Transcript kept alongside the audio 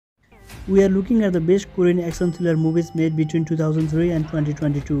We are looking at the best Korean action thriller movies made between 2003 and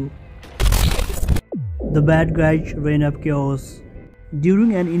 2022. The bad guys reign up chaos.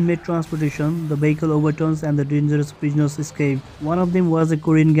 During an inmate transportation, the vehicle overturns and the dangerous prisoners escape. One of them was a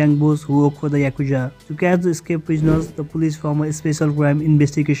Korean gang boss who worked for the Yakuza. To catch the escaped prisoners, the police form a special crime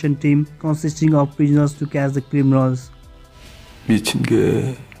investigation team consisting of prisoners to catch the criminals. 미친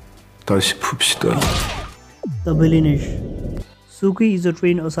게 다시 풉시다. The Villainess. Suki is a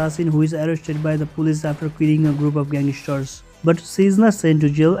trained assassin who is arrested by the police after killing a group of gangsters. But she is not sent to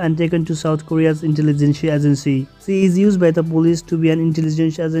jail and taken to South Korea's intelligence agency. She is used by the police to be an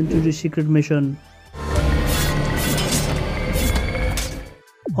intelligence agent to do secret mission.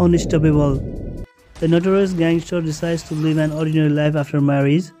 Unstoppable. The notorious gangster decides to live an ordinary life after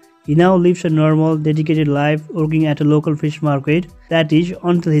marriage. He now lives a normal, dedicated life working at a local fish market. That is,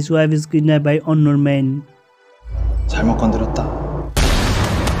 until his wife is kidnapped by unknown men. 잘못 건드렸다.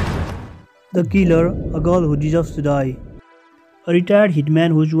 The killer, a girl who deserves to die. A retired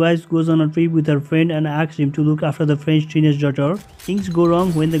hitman whose wife goes on a trip with her friend and asks him to look after the friend's teenage daughter. Things go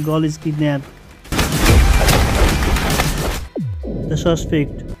wrong when the girl is kidnapped. The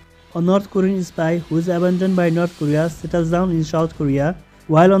suspect. A North Korean spy who is abandoned by North Korea settles down in South Korea.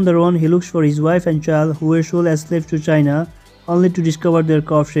 While on the run, he looks for his wife and child who were sold as slaves to China, only to discover their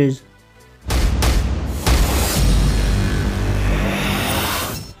corpses.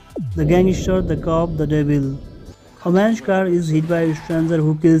 The gangster, the cop, the devil. A man's car is hit by a stranger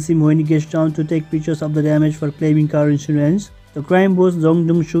who kills him when he gets down to take pictures of the damage for claiming car insurance. The crime boss Jong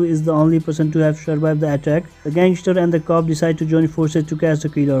Dong-soo is the only person to have survived the attack. The gangster and the cop decide to join forces to catch the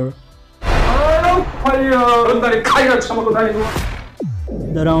killer.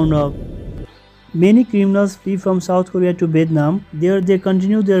 The Roundup. Many criminals flee from South Korea to Vietnam. There they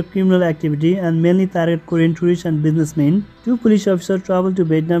continue their criminal activity and mainly target Korean tourists and businessmen. Two police officers travel to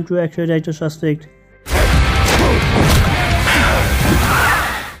Vietnam to extradite a suspect.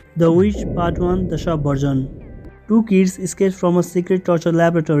 The Witch Part 1, The Subversion. Two kids escape from a secret torture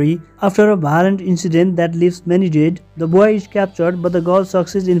laboratory after a violent incident that leaves many dead. The boy is captured but the girl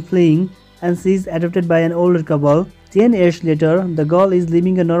succeeds in fleeing and she is adopted by an older couple. 10 years later, the girl is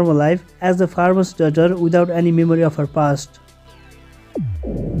living a normal life as the farmer's daughter without any memory of her past.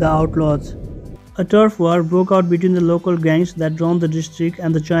 The Outlaws. A turf war broke out between the local gangs that run the district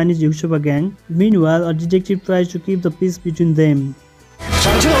and the Chinese Yakuza gang. Meanwhile, a detective tries to keep the peace between them.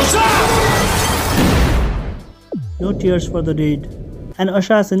 No tears for the dead. An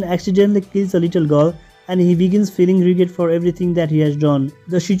assassin accidentally kills a little girl and he begins feeling regret for everything that he has done.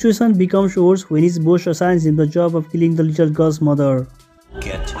 The situation becomes worse when his boss assigns him the job of killing the little girl's mother.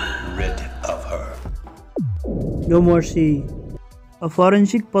 Get rid of her. No mercy. A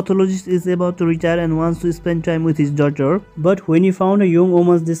forensic pathologist is about to retire and wants to spend time with his daughter, but when he found a young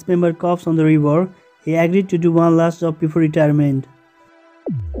woman's dismembered corpse on the river, he agreed to do one last job before retirement.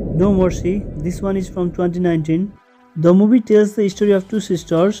 No Mercy. This one is from 2019. The movie tells the story of two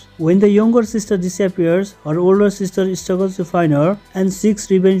sisters. When the younger sister disappears, her older sister struggles to find her and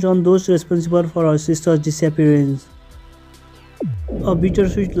seeks revenge on those responsible for her sister's disappearance. A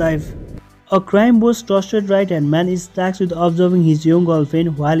Bittersweet Life. A crime boss trusted right-hand man is tasked with observing his young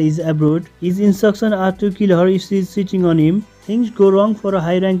girlfriend while he is abroad. His instructions are to kill her if she is cheating on him. Things go wrong for a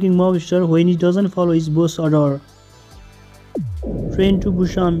high-ranking mobster when he doesn't follow his boss' order. Train to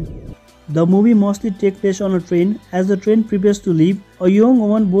Busan. The movie mostly takes place on a train. As the train prepares to leave, a young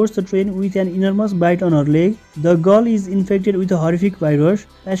woman boards the train with an enormous bite on her leg. The girl is infected with a horrific virus.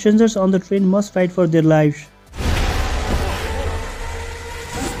 Passengers on the train must fight for their lives.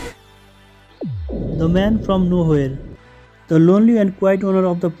 The Man from Nowhere. The lonely and quiet owner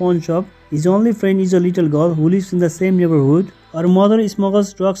of the pawn shop. His only friend is a little girl who lives in the same neighborhood. Her mother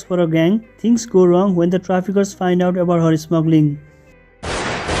smuggles drugs for a gang. Things go wrong when the traffickers find out about her smuggling.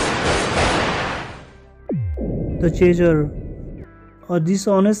 The Chaser. A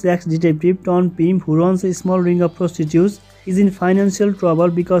dishonest ex-detective turned pimp who runs a small ring of prostitutes is in financial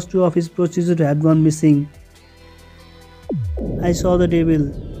trouble because two of his prostitutes have gone missing. I Saw the Devil.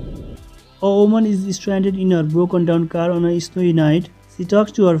 A woman is stranded in her broken down car on a snowy night. She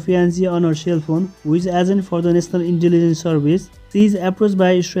talks to her fiancé on her cell phone, who is agent for the National Intelligence Service. She is approached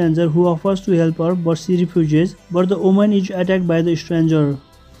by a stranger who offers to help her, but she refuses. But the woman is attacked by the stranger.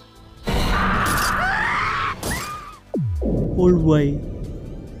 Old Boy.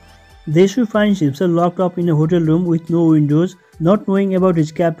 Deshu finds himself locked up in a hotel room with no windows, not knowing about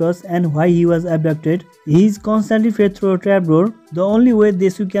his captors and why he was abducted. He is constantly fed through a trapdoor. The only way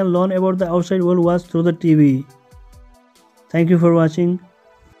Deshu can learn about the outside world was through the TV. Thank you for watching.